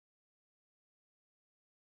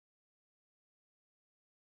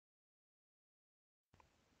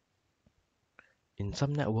In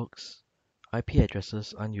some networks, IP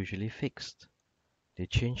addresses aren't usually fixed. They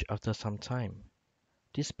change after some time.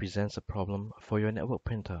 This presents a problem for your network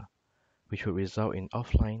printer, which would result in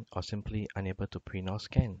offline or simply unable to print or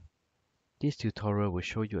scan. This tutorial will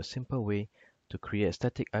show you a simple way to create a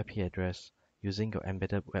static IP address using your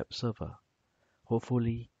embedded web server.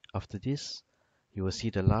 Hopefully, after this, you will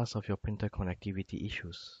see the last of your printer connectivity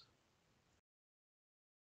issues.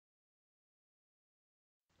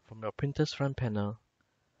 From your printer's front panel,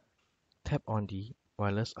 tap on the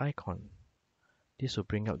wireless icon. This will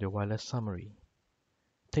bring up the wireless summary.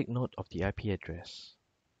 Take note of the IP address.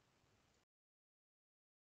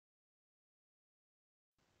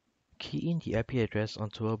 Key in the IP address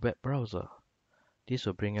onto a web browser. This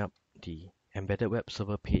will bring up the embedded web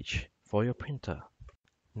server page for your printer.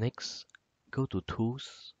 Next, go to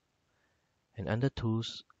Tools, and under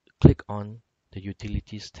Tools, click on the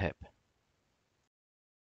Utilities tab.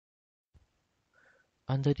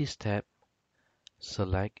 Under this tab,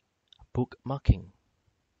 select Bookmarking.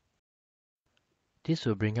 This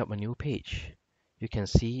will bring up a new page. You can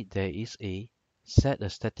see there is a Set a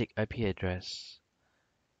Static IP Address.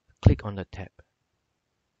 Click on the tab.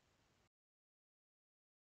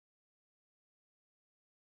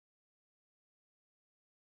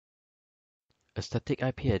 A static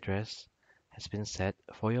IP address has been set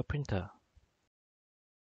for your printer.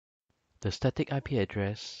 The static IP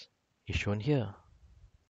address is shown here.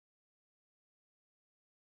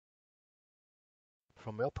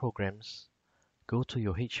 From your programs, go to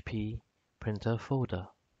your HP printer folder.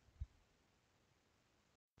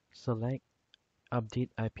 Select Update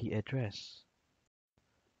IP address.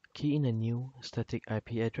 Key in a new static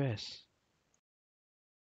IP address.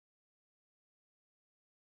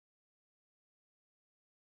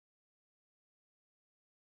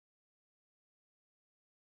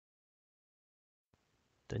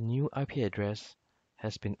 The new IP address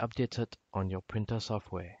has been updated on your printer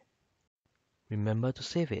software. Remember to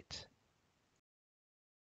save it.